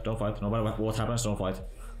 don't fight. Don't fight. No matter what happens, don't fight.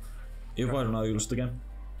 If you fight now, you lose the game.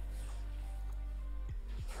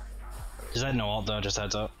 Zed no ult though, just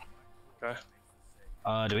heads up. Okay.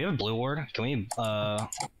 Do we have a blue ward? Can we,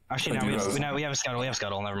 actually, we have a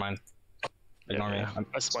scuttle, never mind. Ignore me.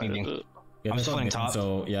 I spotted it. Yeah, I'm splitting top.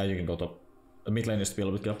 So, yeah, you can go top. The mid lane is to be a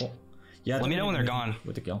little bit careful. Yeah, let me know when they're gone.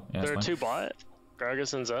 With the kill. Yeah, there are 2 bot,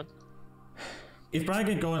 Gragas and Zed. If Brian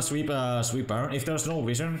can go and sweep Baron, if there's no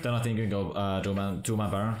vision, then I think you can go two-man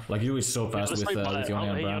Baron. Like, you is so fast with Yone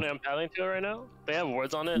and Baron. I'm paddling to it right now. They have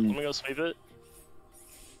wards on it. Let me go sweep it.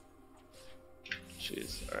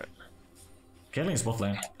 Jeez, alright. Caitlyn's bot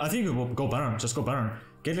lane. I think you will go Baron. Just go Baron.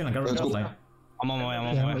 Caitlyn and Garen bot lane. I'm on my way, I'm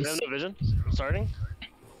on my way. They have no vision. Starting.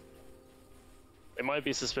 They might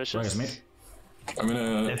be suspicious. Mid. I'm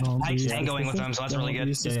gonna. Pike's tangoing with them, so that's really good.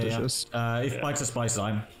 If Pike's a splice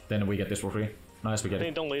time, then we get this for free. Nice, we get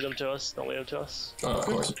it. Don't lead them to us. Don't lead them to us. Oh, of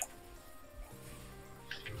course.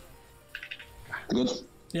 Good.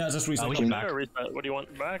 Yeah, just reset. We should back. What do you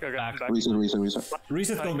want? Back? Okay, back. Reset.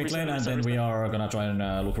 Reset go mid lane, and then we are gonna try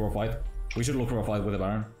and look for a fight. We should look for a fight with the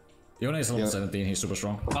Baron. Yone is level 17, he's super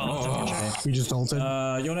strong. We just ulted.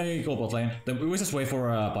 Yone go bot lane. Then we just wait for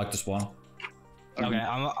Pike to spawn. Okay,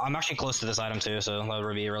 I'm actually close to this item too, so that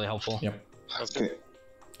would be really helpful. Yep. Okay.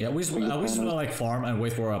 Yeah, we just wanna like farm and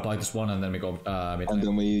wait for Pike to spawn, and then we go mid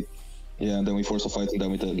lane. And then we force a fight, and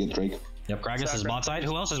then we get Drake. Yep. Gragas is bot side.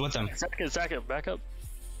 Who else is with him? Second, back up.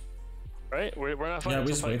 Right? We're not fighting. Yeah,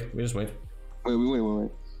 we just wait.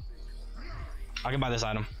 Wait. I can buy this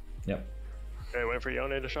item. Yep. Okay, wait for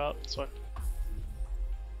Yone to shop. It's fine.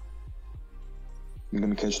 I'm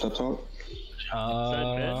gonna catch top top.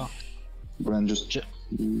 Brand just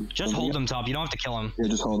hold him top. You don't have to kill him. Yeah,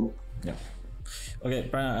 just hold him. Yeah. Okay,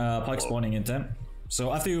 Pike spawning in 10.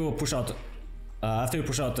 So after you push out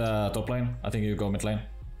top lane, I think you go mid lane.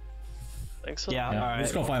 Think so? Yeah, alright.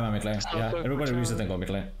 Let's go 5-man mid lane. Yeah, everybody reset and go mid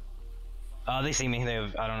lane. They see me. They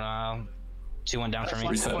have, I don't know, 2-1 down for me.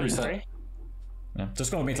 Reset. Yeah,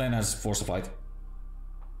 just go mid lane as force a fight.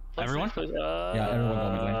 Everyone? Yeah, everyone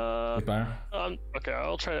go mid lane. With Baron. Okay,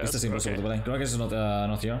 I'll try to. It's the simplest of the lane. Gragas is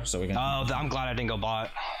not here, so we can. Oh, I'm glad I didn't go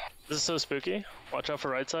bot. This is so spooky. Watch out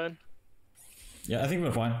for right side. Yeah, I think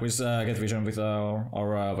we're fine. We just get vision with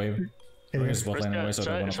our wave. Gragas is bot lane anyway, so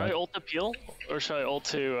they wanna should I fight. ult to peel? Or should I ult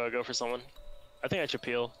to go for someone? I think I should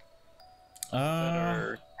peel.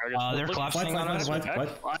 They're collapsing on us. Fight.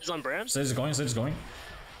 Eyes on Brand. Sage is going.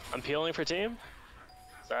 I'm peeling for team.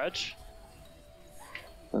 Sage.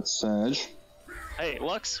 That's Sage. Hey,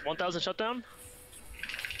 Lux, 1000 shutdown.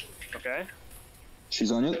 Okay. She's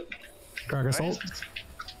on it. Gragas ult.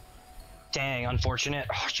 Dang, unfortunate.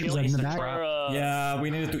 Oh, She's in the back. Yeah, we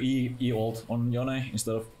needed to E ult on Yone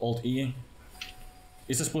instead of ult E.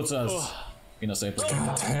 It just puts us in a safe position.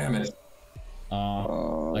 God damn it.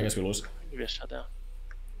 I guess we lose. Maybe a shutdown.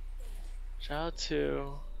 Shout out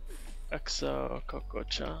to Exo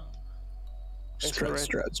Kokocha.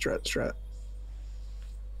 Strat.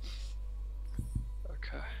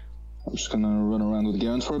 Okay. I'm just gonna run around with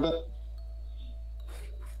Garen for a bit.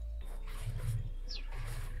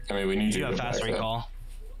 I mean, we need you You have to fast back up. recall.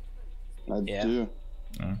 I Yeah. do.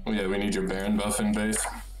 Yeah, we need your Baron buff in base.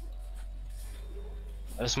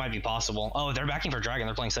 This might be possible. Oh, they're backing for Dragon.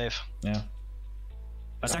 They're playing safe. Yeah.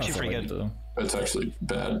 That's actually pretty good. That's actually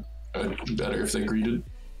bad. Better if they greeted.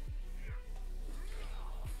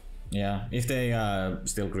 Yeah, if they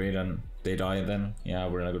still greed and they die, then yeah,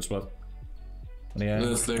 we're in a good spot. Yeah.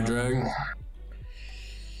 That's their drag.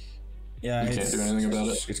 Yeah, You can't do anything about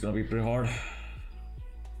it. It's gonna be pretty hard.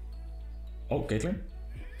 Oh, Caitlyn?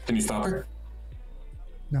 Can you stop her?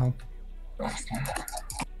 No. Oh.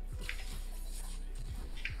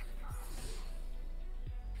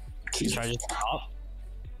 Jesus. Should I just stop?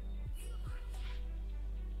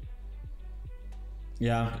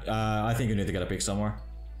 Yeah, I think you need to get a pick somewhere.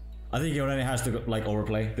 I think you only has to like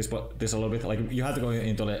overplay this a little bit. Like you have to go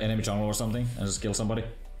into the enemy jungle or something and just kill somebody.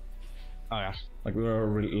 Oh yeah. Like we were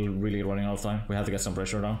really running out of time. We have to get some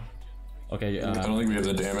pressure down. Okay. I don't think we have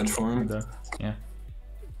the damage for him. There. Yeah.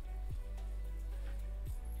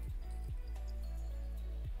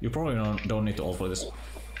 You probably don't need to ult for this.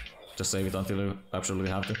 Just save it until you absolutely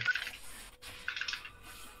have to.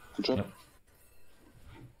 Good job. Yep.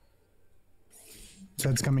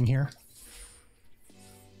 Zed's coming here.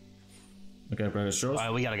 Okay, practice shows.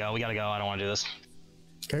 Alright, we gotta go. I don't want to do this.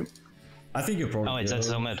 Okay. I think you probably. Oh wait, Zed's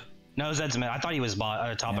still mid. No, Zed's mid. I thought he was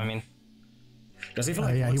top. Yeah. I mean. Because if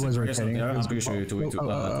like, yeah, he was rotating. I'm pretty sure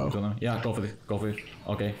to yeah, go for it. Go for it.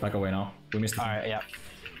 Okay, back away now. We missed it. Alright, yeah.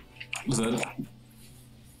 Zed.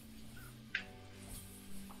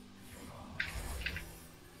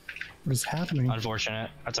 What is happening? Unfortunate.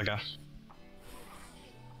 That's okay.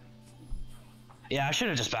 Yeah, I should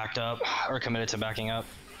have just backed up or committed to backing up.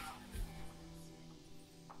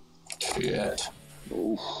 Shit.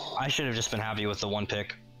 I should have just been happy with the one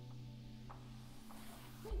pick.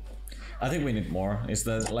 I think we need more. Is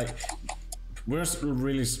that like we're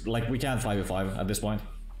really like we can't 5v5 at this point.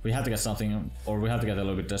 We have to get something, or we have to get a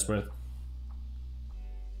little bit desperate.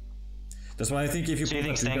 That's why I think if you so you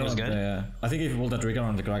think staying was good? I think if you pulled that trigger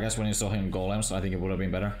on the Gragas when you saw him golems, I think it would have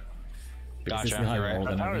been better. Gotcha. You're right.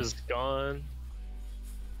 My power's gone.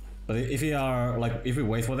 But if we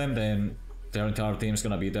wait for them, then their entire team is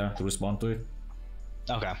gonna be there to respond to it.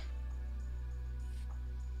 Okay.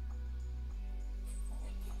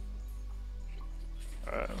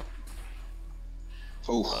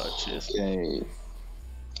 Oh, okay.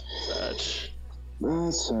 Such.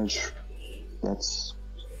 That's such. That's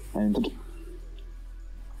ended.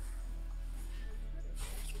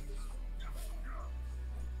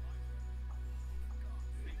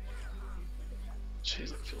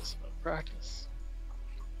 Jeez, it feels about practice.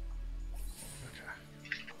 Okay.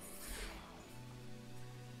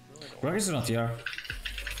 Gragas is not here.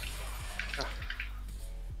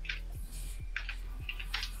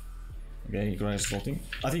 Okay, Gragas is floating.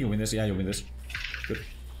 I think you win this. Yeah, you win this. Good.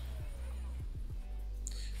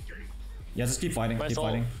 Yeah, just keep fighting. Keep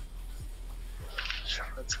fighting. Sure,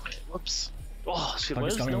 that's great. Whoops. Oh, she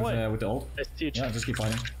lives. No way. With the ult. Yeah, just keep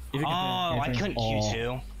fighting. Oh, I couldn't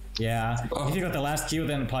Q2. Yeah, if you got the last Q,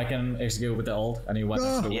 then Pi can execute with the ult, and you went.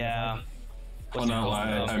 Yeah. Oh no,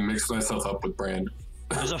 I mixed myself up with Brand.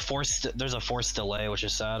 There's a forced delay, which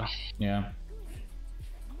is sad. Yeah.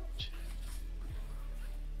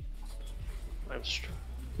 I'm strong.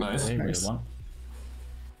 Nice. Nice.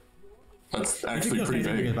 That's actually pretty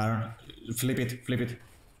big. Flip it.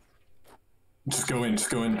 Just go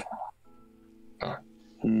in. Oh.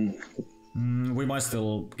 We might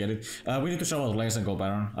still get it. We need to shove out lanes and go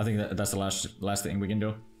Baron. I think that's the last thing we can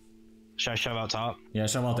do. Should I shove out top? Yeah,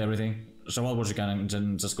 shove out everything. Shove out what you can and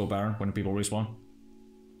then just go Baron when people respawn.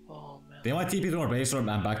 Oh man. They might TP to our base or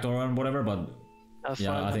backdoor and whatever, but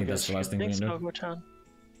yeah, I think that's the last thing we can do.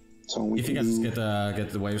 So if you guys get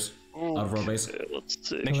the waves out of our base. Let's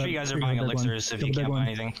see. Make sure you guys are buying elixirs if you can't buy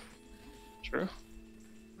anything. True.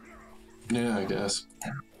 Yeah, I guess.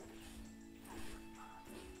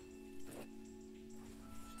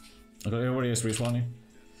 Okay, everybody is respawning.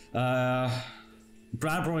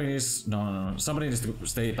 Brad probably needs... No. Somebody needs to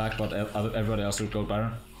stay back, but everybody else will go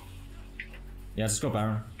Baron. Yeah, just go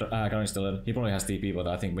Baron. Garen's still in. He probably has TP, but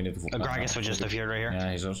I think we need to... Gragas would just appeared right here.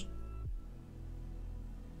 Yeah, he's just...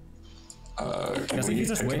 Because if you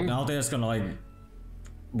just wait now, they're just gonna like...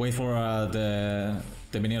 Wait for the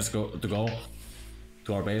minions to go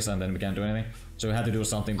to our base, and then we can't do anything. So we had to do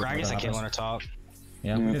something. Gragas and Caitlyn are top.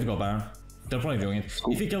 Yeah, we need to go Baron. They're probably doing it.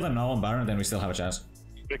 If we kill them now on Baron, then we still have a chance.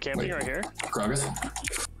 They're camping right here. Gragas?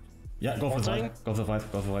 Yeah, go for the fight. Go for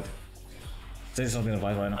the fight. Say something in the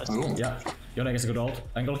fight right now. Ooh. Yeah. Yone gets a good ult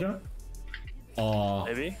angle here. Oh.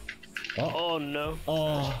 Maybe. Oh no.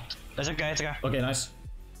 Oh. It's okay. Okay, nice.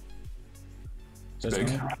 Big.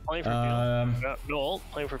 Playing for Peel. No ult.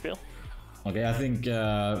 Playing for Peel. Okay, I think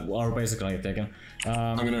our base is gonna get taken.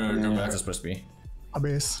 I'm gonna go back. Just press B. A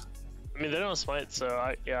base. I mean, they don't smite, so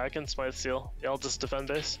I can smite seal. Yeah, I'll just defend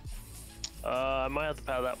base. I might have to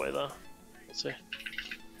pad that way though. We'll see.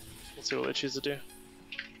 We'll see what they choose to do.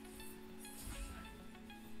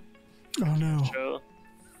 Oh no. Show.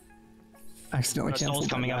 accidentally canceled. Soul's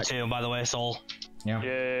coming up too, by the way, Soul. Yeah.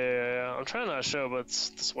 Yeah. I'm trying not to show, but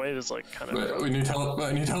this wave is like kind of. We need help.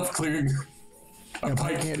 I need help clearing. Yeah,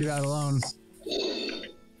 Pike can't do that alone.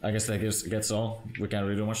 I guess they get Soul. We can't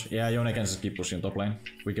really do much. Yeah, Yone can just keep pushing top lane.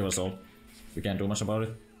 We give us Soul. We can't do much about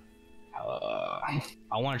it.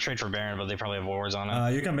 I want to trade for Baron, but they probably have wards on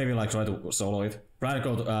it. You can maybe like try to solo it. Try to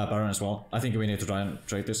go to Baron as well. I think we need to try and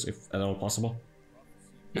trade this if at all possible.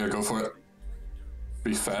 Yeah, go for it.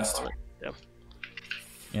 Be fast. Yep.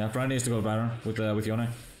 Yeah, Brian needs to go Baron with Yone.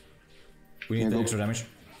 We need the extra damage.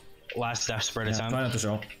 Last desperate Yeah, attempt. try not to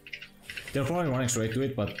show. They're probably running straight to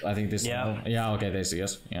it, but I think this. Yeah. Okay, they see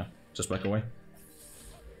us. Yeah, just back away.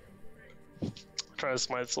 Try to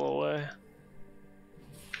smite slow away.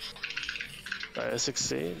 Did I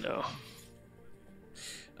succeed? No.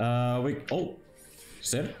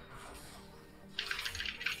 Sid?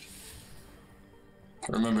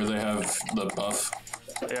 Remember, they have the buff.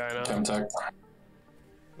 Yeah, I know. Temtech.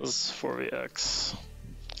 This is 4vx.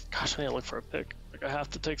 Gosh, I need to look for a pick. Like, I have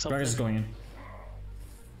to take something. Gragas is going in.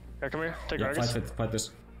 Yeah, come here. Take Yeah, Gragas. fight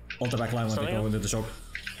this. Ult the back line when they go into the choke.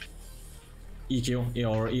 EQ,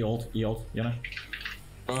 or E-ult, you know?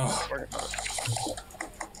 Oh,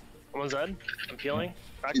 Someone's dead. I'm healing.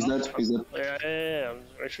 Back He's off. dead. He's dead. Yeah.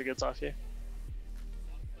 Make sure he gets off you.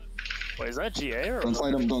 Wait, is that GA or? Don't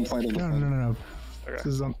fight him. Don't fight him. No. Okay. This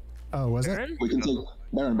is oh, was it? Baron? We can take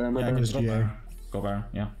Baron. Yeah, Just go GA. Baron. Go Baron,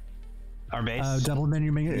 yeah. Our base. Double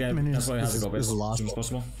menu minions. Yeah, that's why I have to go base is as lost. soon as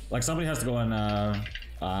possible. Like, somebody has to go and,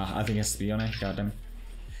 I think it's Yone, goddamn.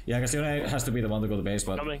 Yeah, because Yone has to be the one to go to base,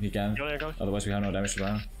 but he can. Coming. Otherwise, we have no damage to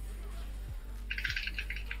Baron.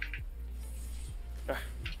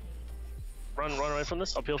 Run away from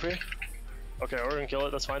this. I'll peel for you. Okay, we're gonna kill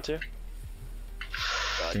it. That's fine too.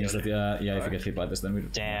 Thing is that, yeah, if you get hit by this, then we.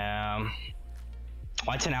 Damn.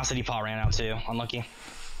 My tenacity pot ran out too. Unlucky.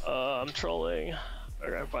 I'm trolling.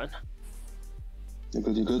 Okay, fine. You're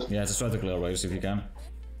good. You're good. Yeah, just try to clear waves if you can.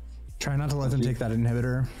 Try not to let them take that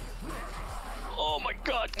inhibitor. Oh my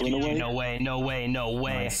god! No way.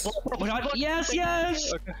 Nice. Oh my god, yes!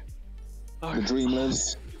 Okay. The dream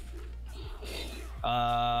lives.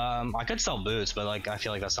 I could sell boots, but like I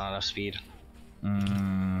feel like that's not enough speed.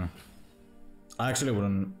 I actually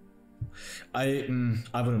wouldn't. I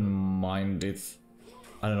wouldn't mind it.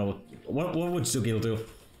 I don't know what would Sugil do?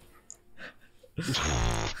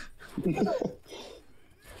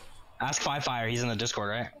 Ask Fire. He's in the Discord,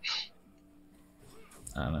 right?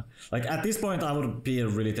 I don't know. Like at this point, I would be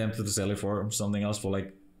really tempted to sell it for something else, for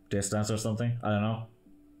like distance or something. I don't know.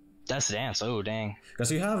 That's dance. Oh dang.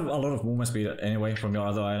 Because you have a lot of movement speed anyway from your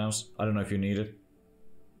other items. I don't know if you need it.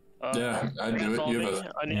 yeah, I'd do it. You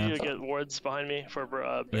have I need you to get wards behind me for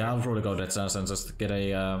Yeah, I'll probably go that sense and just get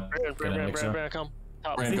a Brandon, come.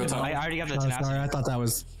 Top. Brand, go top. I already got the Oh, tenacity. sorry, I thought that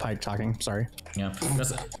was Pike talking. Sorry. Yeah,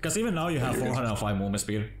 because even now you have 405 movement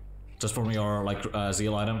speed, just from your like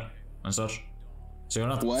zeal item and such. So you're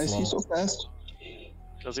not. Why is slow. he so fast?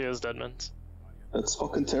 Because he has deadmans. That's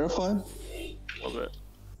fucking terrifying. A little bit.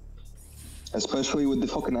 Especially with the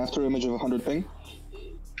fucking after image of 100 ping.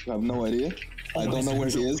 I have no idea. I don't know where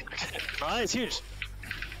he is. Nice, huge.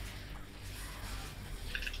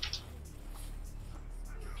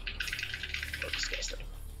 Oh, disgusting.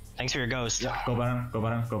 Thanks for your ghost. Go Baron.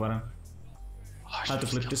 How to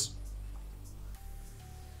flip this?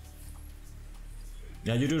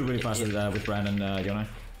 Yeah, you do it really fast with Brandon, Yone.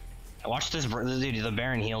 Watch this, dude. The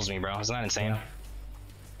Baron heals me, bro. Isn't that insane?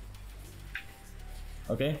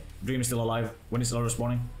 Okay, Dream is still alive. When is still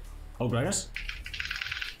respawning? Oh, Gragas?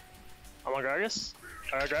 I'm on Gragas.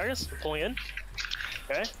 Alright, Gragas, I'm pulling in.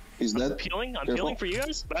 Okay. He's dead. I'm peeling Careful. for you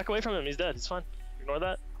guys. Back away from him. He's dead. He's fine. Ignore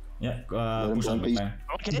that. Yeah, push on big man.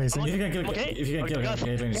 Okay. Basically. If you can kill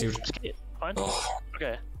Caitlyn, it's huge. Fine. Oh,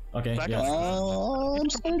 Okay. Okay, Back yeah. I'm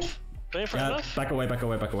scared. Waiting for Yeah, enough. back away,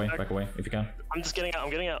 if you can. I'm just getting out. I'm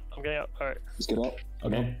getting out. Alright. Let's get out.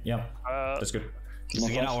 Okay, yeah, Uh, that's good. So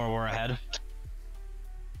get out where we're ahead.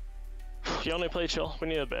 you only play chill. We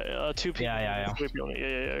need a 2 people. Yeah.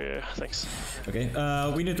 Yeah. Thanks. Okay,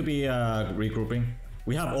 we need to be regrouping.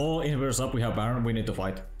 We have all inhibitors up, we have Baron, we need to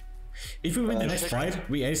fight. If we win the next fight,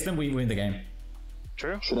 we ace them, we win the game.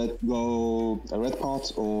 True. Should I go a red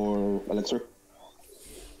pot or elixir?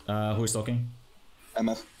 Who is talking?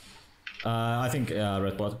 MF. I think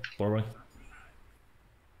red bot, probably.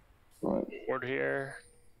 Right. Ward here.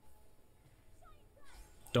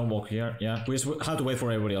 Don't walk here, yeah. We just have to wait for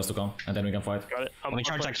everybody else to come, and then we can fight. Got it. Let me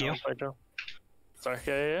charge that Q. Sorry.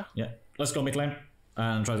 Yeah. Yeah, let's go mid lane,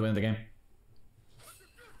 and try to win the game.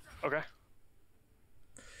 Okay.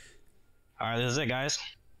 All right, this is it, guys.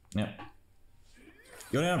 Yeah.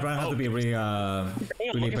 Yone and Brian have to be really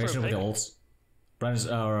looking for patient a with the pick. ults. Brandon's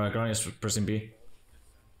or Granny is pressing B.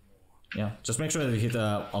 Yeah, just make sure that you hit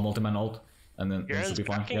a multi-man ult, and then it should be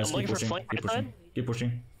fine. Yes, keep pushing, keep pushing, keep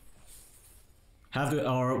pushing. Have to,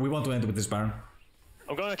 or we want to end with this Baron.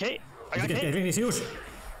 I'm going okay. I got Kate. Caitlyn is huge.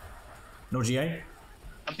 No GA.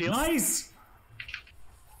 I'm peeling. Nice!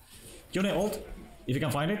 Yone ult, if you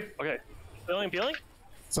can find it. Okay. Peeling?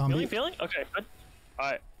 Zombie. Peeling? Okay, good.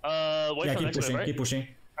 Alright, wait Yeah, for the keep next pushing, wave, right? keep pushing.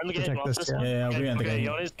 I'm the game. Protect this, One. Yeah, we end the game.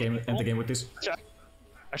 Yone's End the game with this.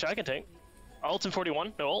 Actually, I can tank. Ult in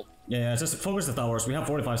 41, no ult. Yeah, just focus the towers. We have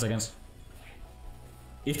 45 seconds.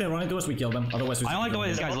 If they run into us, we kill them. Otherwise, we I don't like the way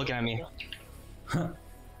this guy's looking at me.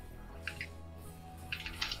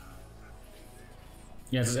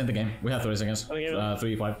 Yeah, just end the game. We have 30 seconds.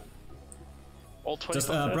 3-5. Ult 25. Just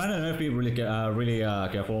Brandon and FP really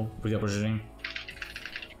careful with your positioning.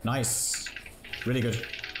 Nice. Really good.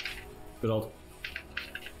 Good ult.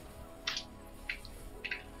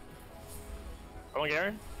 Come on,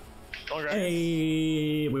 Garen.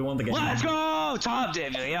 Hey, we won the game. Let's go! Top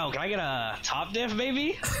diff. Yo, can I get a top diff,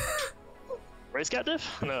 baby? Rayskat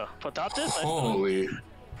diff? No. Put top diff? Holy.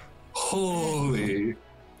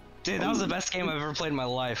 Dude, that was the best game I've ever played in my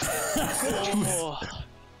life. Oh.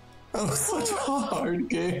 That was such a hard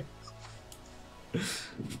game.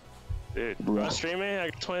 Dude, bro. Streaming, I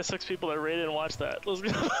got 26 people that rated and watched that. Let's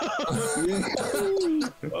go.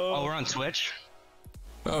 Oh, we're on Twitch?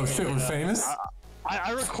 Oh shit, we're famous?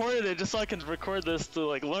 I recorded it just so I can record this to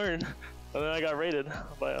like learn, and then I got rated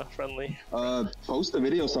by a friendly. Post the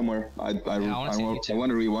video somewhere. I want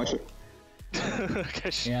to rewatch it.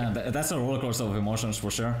 Okay, sure. Yeah, that's a roller coaster of emotions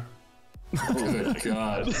for sure. Oh my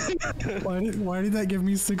god. Why did that give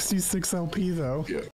me 66 LP though? Yeah.